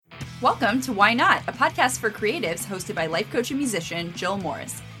Welcome to Why Not, a podcast for creatives hosted by life coach and musician Jill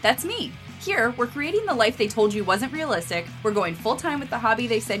Morris. That's me. Here, we're creating the life they told you wasn't realistic, we're going full-time with the hobby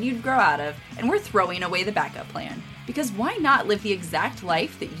they said you'd grow out of, and we're throwing away the backup plan. Because why not live the exact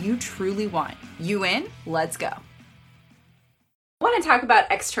life that you truly want? You in? Let's go. I want to talk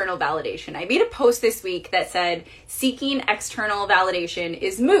about external validation. I made a post this week that said, seeking external validation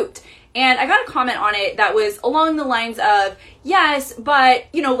is moot. And I got a comment on it that was along the lines of, yes, but,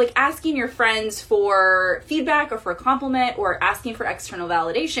 like asking your friends for feedback or for a compliment or asking for external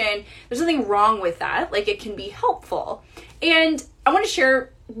validation, there's nothing wrong with that. Like, it can be helpful. And I want to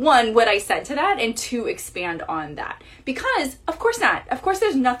share, one, what I said to that, and two, expand on that. Because, of course not. Of course,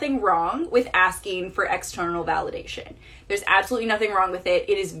 there's nothing wrong with asking for external validation. There's absolutely nothing wrong with it.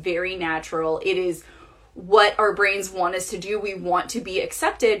 It is very natural. It is what our brains want us to do. We want to be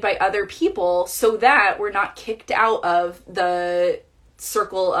accepted by other people so that we're not kicked out of the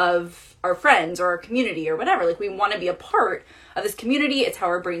circle of our friends or our community or whatever. Like, we want to be a part of this community. It's how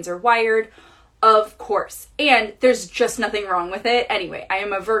our brains are wired, of course. And there's just nothing wrong with it. Anyway, I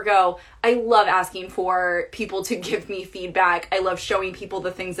am a Virgo. I love asking for people to give me feedback. I love showing people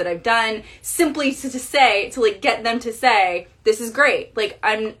the things that I've done simply to get them to say, this is great. Like,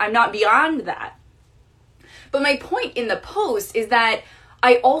 I'm not beyond that. But my point in the post is that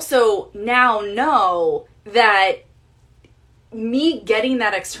I also now know that me getting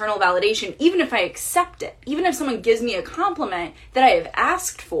that external validation, even if I accept it, even if someone gives me a compliment that I have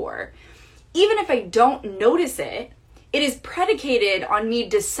asked for, even if I don't notice it, it is predicated on me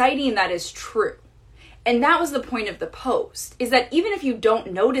deciding that is true. And that was the point of the post, is that even if you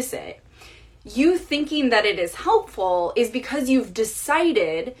don't notice it, you thinking that it is helpful is because you've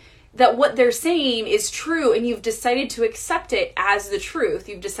decided that what they're saying is true and you've decided to accept it as the truth.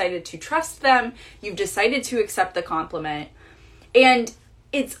 You've decided to trust them. You've decided to accept the compliment. And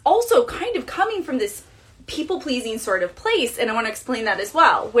it's also kind of coming from this people-pleasing sort of place, and I want to explain that as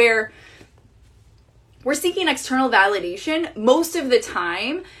well, where we're seeking external validation most of the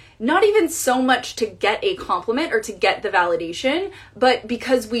time, not even so much to get a compliment or to get the validation, but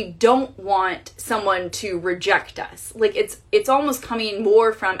because we don't want someone to reject us. Like, it's almost coming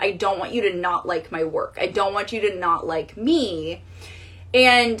more from, I don't want you to not like my work. I don't want you to not like me.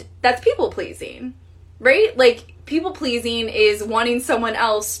 And that's people pleasing, right? Like, people pleasing is wanting someone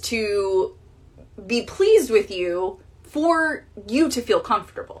else to be pleased with you for you to feel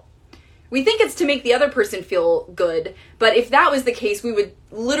comfortable. We think it's to make the other person feel good, but if that was the case, we would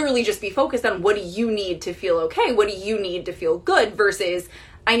literally just be focused on, what do you need to feel okay? What do you need to feel good? Versus,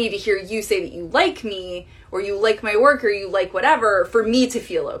 I need to hear you say that you like me, or you like my work, or you like whatever, for me to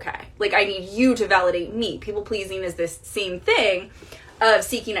feel okay. Like, I need you to validate me. People pleasing is this same thing of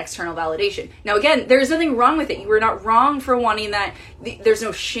seeking external validation. Now, again, there's nothing wrong with it. You are not wrong for wanting that. There's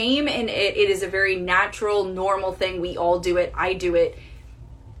no shame in it. It is a very natural, normal thing. We all do it. I do it.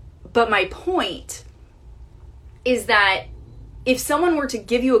 But my point is that if someone were to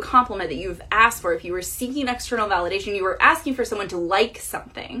give you a compliment that you've asked for, if you were seeking external validation, you were asking for someone to like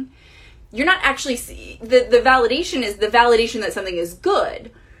something, you're not actually, the validation is the validation that something is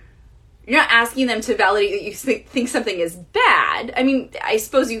good. You're not asking them to validate that you think something is bad. I mean, I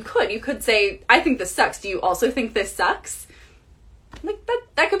suppose you could. You could say, I think this sucks. Do you also think this sucks? Like,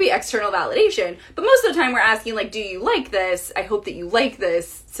 that could be external validation. But most of the time we're asking, like, do you like this? I hope that you like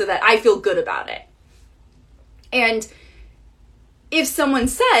this so that I feel good about it. And if someone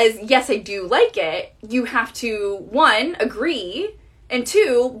says, yes, I do like it, you have to, one, agree, and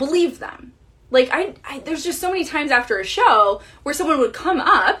two, believe them. Like, there's just so many times after a show where someone would come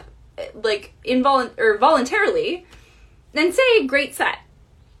up, like, voluntarily, and say, great set.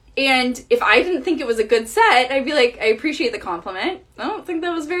 And if I didn't think it was a good set, I'd be like, I appreciate the compliment. I don't think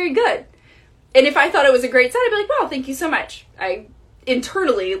that was very good. And if I thought it was a great set, I'd be like, wow, thank you so much. I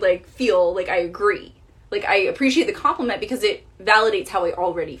internally, feel like I agree. Like, I appreciate the compliment because it validates how I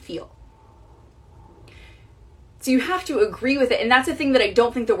already feel. So you have to agree with it. And that's the thing that I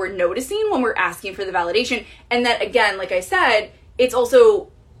don't think that we're noticing when we're asking for the validation. And that, again, like I said, it's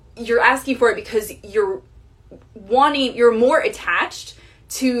also, you're asking for it because you're more attached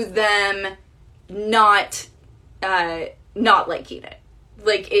to them not liking it.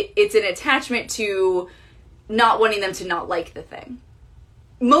 Like, it's an attachment to not wanting them to not like the thing.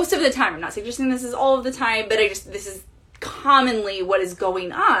 Most of the time, I'm not suggesting this is all of the time, but this is commonly what is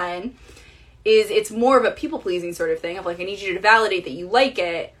going on, is it's more of a people-pleasing sort of thing of, like, I need you to validate that you like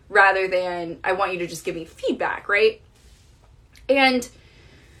it rather than I want you to just give me feedback, right? And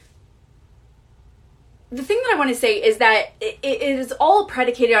the thing that I want to say is that it is all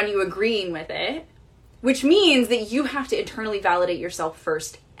predicated on you agreeing with it, which means that you have to internally validate yourself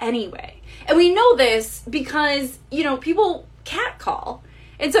first anyway. And we know this because, you know, people catcall.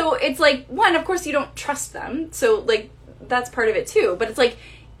 And so it's like, one, of course you don't trust them. So like, that's part of it too. But it's like,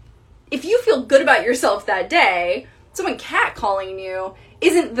 if you feel good about yourself that day, someone catcalling you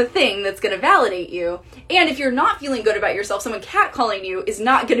isn't the thing that's going to validate you. And if you're not feeling good about yourself, someone catcalling you is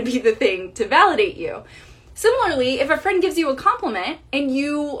not going to be the thing to validate you. Similarly, if a friend gives you a compliment and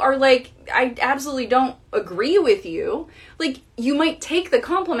you are like, I absolutely don't agree with you, like, you might take the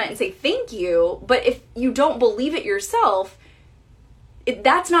compliment and say thank you, but if you don't believe it yourself,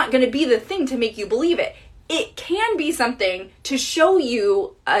 that's not going to be the thing to make you believe it. It can be something to show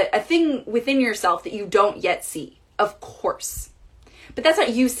you a thing within yourself that you don't yet see, of course. But that's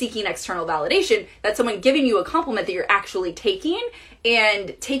not you seeking external validation. That's someone giving you a compliment that you're actually taking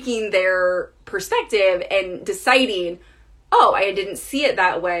and taking their perspective and deciding, oh, I didn't see it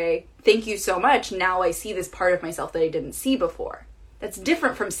that way. Thank you so much. Now I see this part of myself that I didn't see before. That's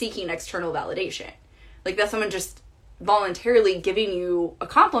different from seeking external validation. Like, that's someone just voluntarily giving you a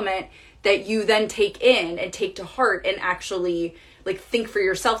compliment that you then take in and take to heart and actually like think for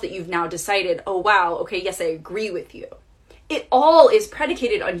yourself that you've now decided, oh wow, okay, yes, I agree with you. It all is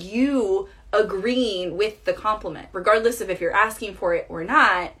predicated on you agreeing with the compliment, regardless of if you're asking for it or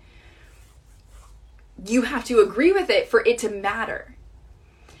not. You have to agree with it for it to matter.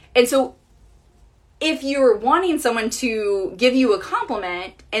 And so if you're wanting someone to give you a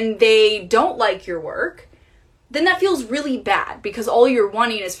compliment and they don't like your work, then that feels really bad because all you're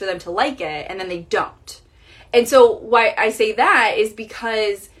wanting is for them to like it and then they don't. And so why I say that is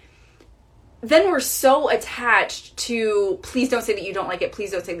because then we're so attached to, please don't say that you don't like it,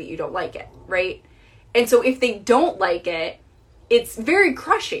 please don't say that you don't like it, right? And so if they don't like it, it's very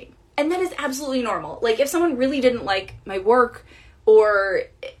crushing. And that is absolutely normal. Like, if someone really didn't like my work or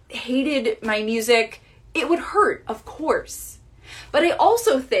hated my music, it would hurt, of course. But I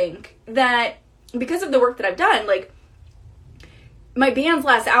also think that because of the work that I've done, like, my band's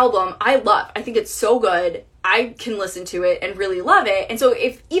last album, I love. I think it's so good. I can listen to it and really love it. And so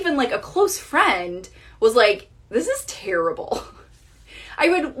if even like a close friend was like, this is terrible, I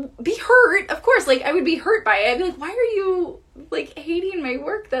would be hurt. Of course, like, I would be hurt by it. I'd be like, why are you like hating my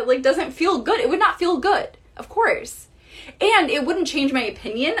work that like doesn't feel good? It would not feel good, of course. And it wouldn't change my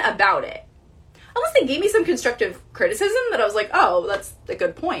opinion about it. Unless they gave me some constructive criticism that I was like, oh, that's a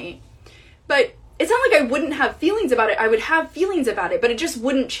good point. But it's not like I wouldn't have feelings about it. I would have feelings about it, but it just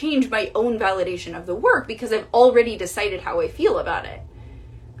wouldn't change my own validation of the work because I've already decided how I feel about it.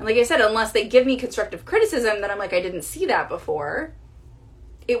 And like I said, unless they give me constructive criticism that I'm like, I didn't see that before,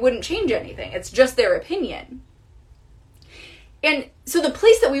 it wouldn't change anything. It's just their opinion. And so the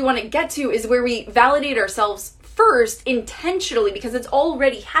place that we want to get to is where we validate ourselves first intentionally because it's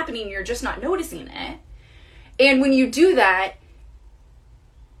already happening. You're just not noticing it. And when you do that,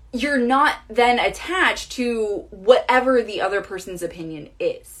 you're not then attached to whatever the other person's opinion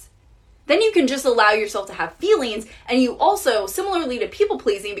is. Then you can just allow yourself to have feelings, and you also, similarly to people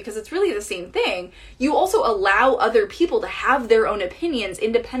pleasing, because it's really the same thing, you also allow other people to have their own opinions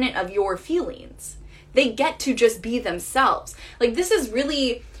independent of your feelings. They get to just be themselves. Like, this is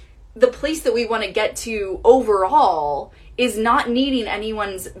really the place that we want to get to overall, is not needing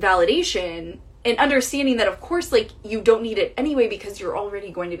anyone's validation and understanding that, of course, like, you don't need it anyway because you're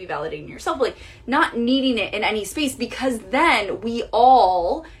already going to be validating yourself. Like, not needing it in any space because then we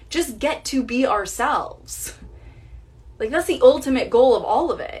all just get to be ourselves. Like, that's the ultimate goal of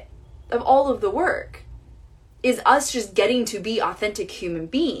all of it, of all of the work, is us just getting to be authentic human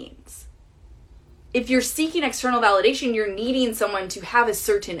beings. If you're seeking external validation, you're needing someone to have a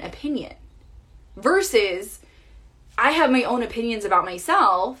certain opinion. Versus, I have my own opinions about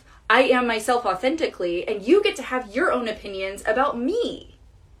myself, I am myself authentically, and you get to have your own opinions about me.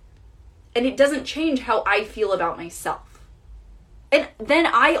 And it doesn't change how I feel about myself. And then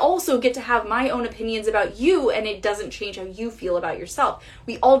I also get to have my own opinions about you, and it doesn't change how you feel about yourself.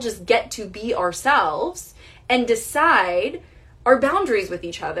 We all just get to be ourselves and decide our boundaries with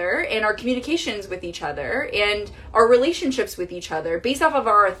each other and our communications with each other and our relationships with each other based off of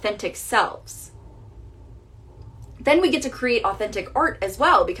our authentic selves. Then we get to create authentic art as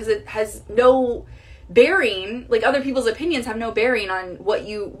well, because it has no bearing, like, other people's opinions have no bearing on what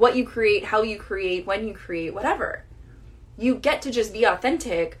you create, how you create, when you create, whatever. You get to just be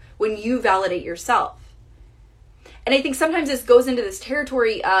authentic when you validate yourself. And I think sometimes this goes into this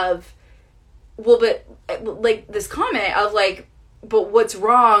territory of, well, but like this comment of like, but what's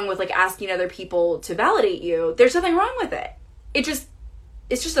wrong with like asking other people to validate you? There's nothing wrong with it. It's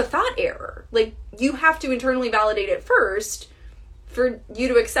just a thought error. Like, you have to internally validate it first for you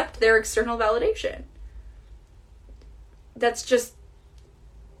to accept their external validation. That's just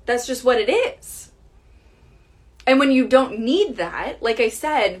That's just what it is. And when you don't need that, like I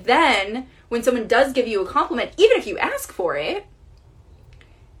said, then when someone does give you a compliment, even if you ask for it,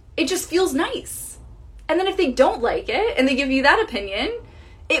 it just feels nice. And then if they don't like it and they give you that opinion,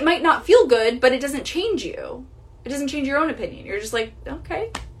 it might not feel good, but it doesn't change you. It doesn't change your own opinion. You're just like,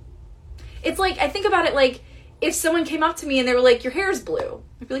 okay. It's like, I think about it like, if someone came up to me and they were like, your hair is blue,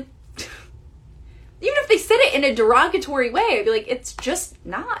 I'd be like, even if they said it in a derogatory way, I'd be like, it's just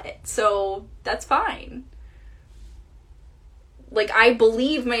not. So that's fine. Like, I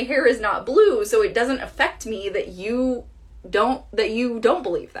believe my hair is not blue, so it doesn't affect me that you don't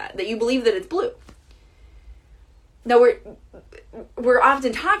believe that you believe that it's blue. Now we're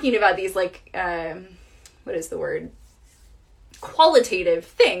often talking about these like, what is the word? Qualitative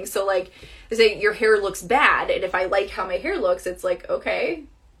things. So like, they say your hair looks bad, and if I like how my hair looks, it's like, okay,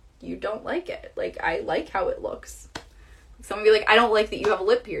 you don't like it. Like, I like how it looks. Someone be like, I don't like that you have a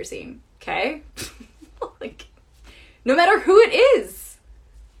lip piercing. Okay? Like, no matter who it is.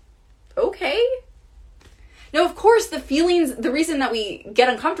 Okay? Now, of course, the reason that we get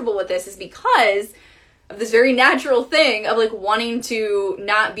uncomfortable with this is because of this very natural thing of like wanting to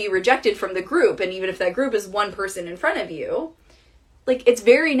not be rejected from the group. And even if that group is one person in front of you, like, it's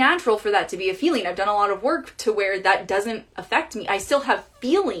very natural for that to be a feeling. I've done a lot of work to where that doesn't affect me. I still have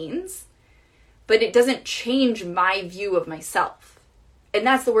feelings, but it doesn't change my view of myself. And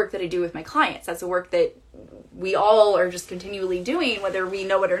that's the work that I do with my clients. That's the work that we all are just continually doing, whether we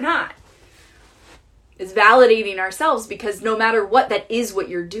know it or not. Is validating ourselves, because no matter what, that is what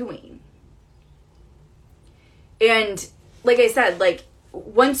you're doing. And like I said, like,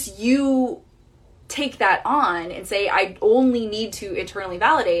 once you take that on and say, I only need to internally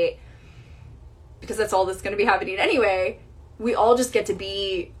validate, because that's all that's going to be happening anyway, we all just get to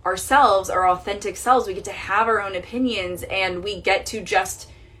be ourselves, our authentic selves. We get to have our own opinions, and we get to just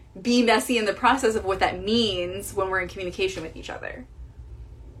be messy in the process of what that means when we're in communication with each other.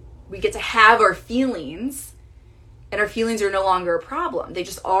 We get to have our feelings, and our feelings are no longer a problem. They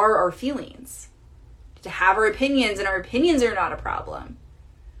just are our feelings. To have our opinions, and our opinions are not a problem.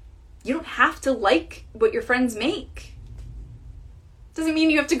 You don't have to like what your friends make. Doesn't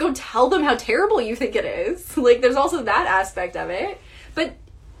mean you have to go tell them how terrible you think it is. Like, there's also that aspect of it. But,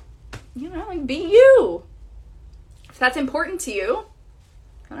 you know, like, be you. If that's important to you,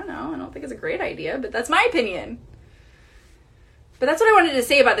 I don't know. I don't think it's a great idea, but that's my opinion. But that's what I wanted to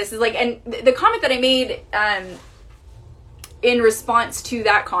say about this is like, and the comment that I made in response to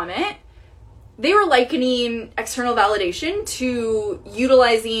that comment, they were likening external validation to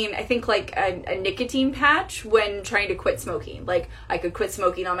utilizing, I think, like a nicotine patch when trying to quit smoking. Like, I could quit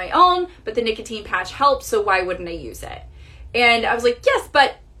smoking on my own, but the nicotine patch helps, so why wouldn't I use it? And I was like, yes,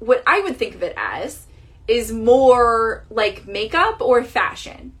 but what I would think of it as is more like makeup or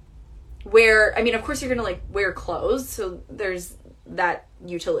fashion. Where, I mean, of course you're gonna like wear clothes, so there's that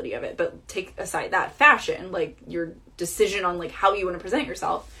utility of it, but take aside that, fashion, like your decision on like how you want to present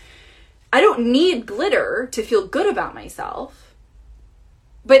yourself. I don't need glitter to feel good about myself,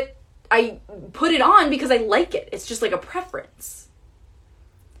 but I put it on because I like it. It's just like a preference.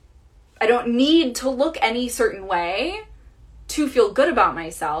 I don't need to look any certain way to feel good about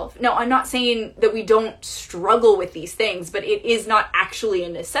myself. Now, I'm not saying that we don't struggle with these things, but it is not actually a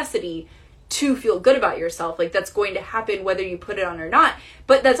necessity to feel good about yourself. Like, that's going to happen whether you put it on or not.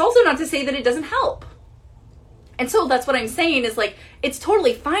 But that's also not to say that it doesn't help. And so that's what I'm saying is, like, it's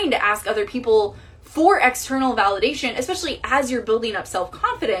totally fine to ask other people for external validation, especially as you're building up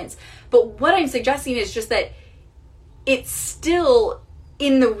self-confidence. But what I'm suggesting is just that it's still,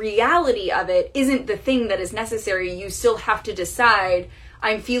 in the reality of it, isn't the thing that is necessary. You still have to decide,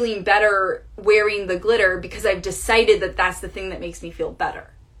 I'm feeling better wearing the glitter because I've decided that that's the thing that makes me feel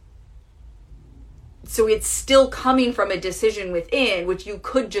better. So it's still coming from a decision within, which you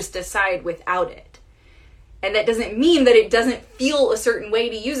could just decide without it. And that doesn't mean that it doesn't feel a certain way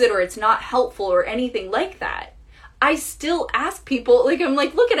to use it, or it's not helpful or anything like that. I still ask people, like, I'm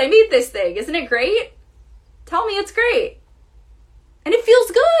like, look, I made this thing. Isn't it great? Tell me it's great. And it feels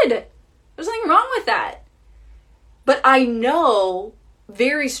good. There's nothing wrong with that. But I know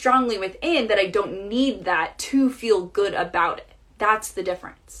very strongly within that I don't need that to feel good about it. That's the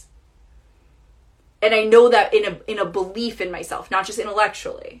difference. And I know that in a belief in myself, not just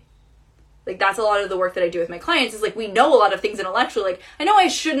intellectually. Like, that's a lot of the work that I do with my clients is, like, we know a lot of things intellectually. Like, I know I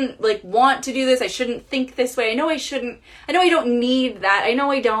shouldn't, like, want to do this. I shouldn't think this way. I know I don't need that. I know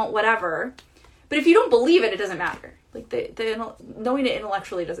I don't, whatever. But if you don't believe it, it doesn't matter. Like, the knowing it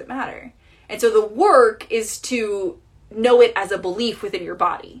intellectually doesn't matter. And so the work is to know it as a belief within your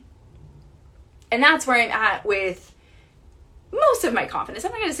body. And that's where I'm at with most of my confidence.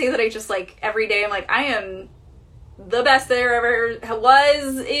 I'm not going to say that I just like every day I'm like, I am the best there ever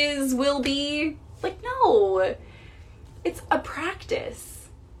was, is, will be. Like, no. It's a practice,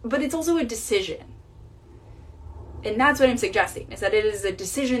 but it's also a decision. And that's what I'm suggesting, is that it is a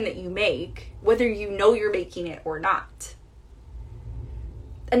decision that you make, whether you know you're making it or not.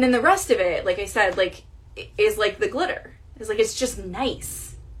 And then the rest of it, like I said, like, is like the glitter. It's like, it's just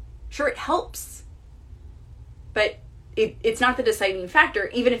nice. Sure, it helps. But it's not the deciding factor,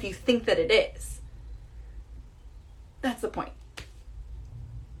 even if you think that it is. That's the point.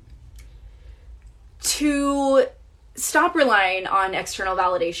 To stop relying on external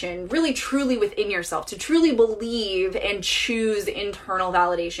validation, really truly within yourself, to truly believe and choose internal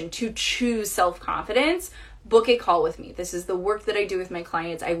validation, to choose self-confidence, book a call with me. This is the work that I do with my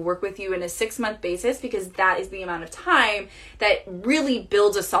clients. I work with you in a 6-month basis because that is the amount of time that really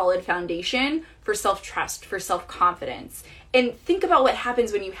builds a solid foundation for self-trust, for self-confidence. And think about what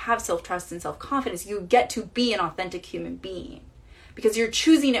happens when you have self-trust and self-confidence. You get to be an authentic human being because you're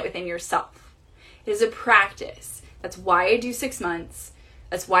choosing it within yourself. It is a practice. That's why I do 6 months.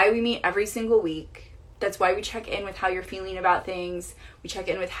 That's why we meet every single week. That's why we check in with how you're feeling about things. We check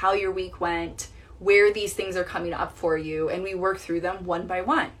in with how your week went, where these things are coming up for you, and we work through them one by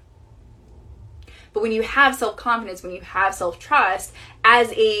one. But when you have self-confidence, when you have self-trust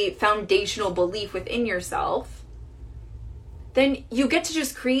as a foundational belief within yourself, then you get to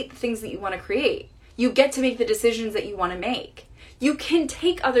just create the things that you want to create. You get to make the decisions that you want to make. You can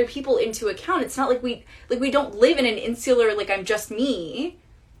take other people into account. It's not like we don't live in an insular, like I'm just me,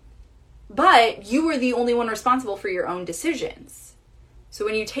 but you are the only one responsible for your own decisions. So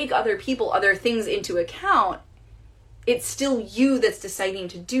when you take other people, other things into account, it's still you that's deciding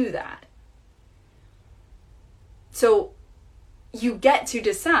to do that. So you get to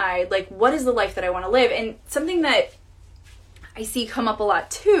decide, like, what is the life that I want to live? And something that I see come up a lot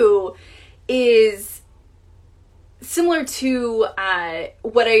too is similar to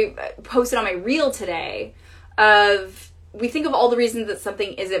what I posted on my reel today of, we think of all the reasons that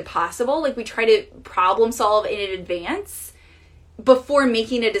something isn't possible. Like, we try to problem solve in advance before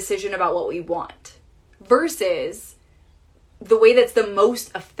making a decision about what we want, versus the way that's the most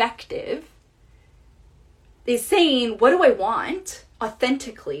effective is saying, what do I want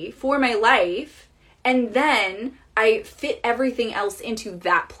authentically for my life? And then I fit everything else into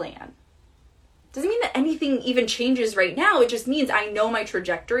that plan. Doesn't mean that anything even changes right now. It just means I know my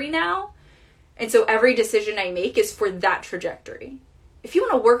trajectory now. And so every decision I make is for that trajectory. If you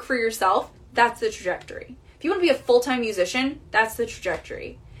want to work for yourself, that's the trajectory. If you want to be a full-time musician, that's the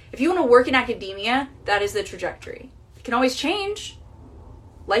trajectory. If you want to work in academia, that is the trajectory. It can always change.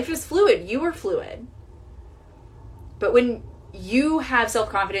 Life is fluid. You are fluid. But when you have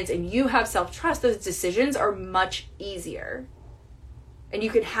self-confidence and you have self-trust, those decisions are much easier. And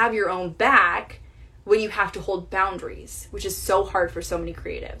you can have your own back when you have to hold boundaries, which is so hard for so many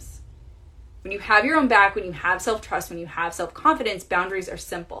creatives. When you have your own back, when you have self-trust, when you have self-confidence, boundaries are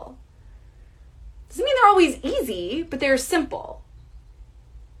simple. Doesn't mean they're always easy, but they're simple.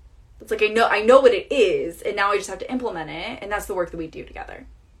 It's like, I know what it is, and now I just have to implement it, and that's the work that we do together.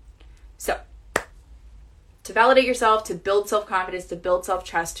 So, to validate yourself, to build self-confidence, to build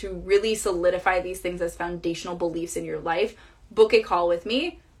self-trust, to really solidify these things as foundational beliefs in your life, book a call with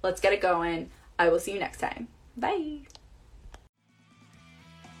me. Let's get it going. I will see you next time. Bye.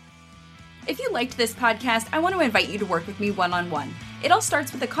 If you liked this podcast, I want to invite you to work with me one-on-one. It all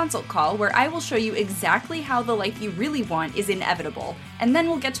starts with a consult call where I will show you exactly how the life you really want is inevitable, and then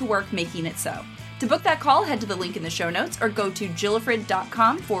we'll get to work making it so. To book that call, head to the link in the show notes or go to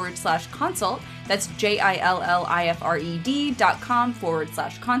jillifred.com/consult. That's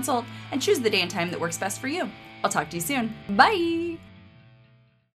JILLIFRED.com/consult and choose the day and time that works best for you. I'll talk to you soon. Bye!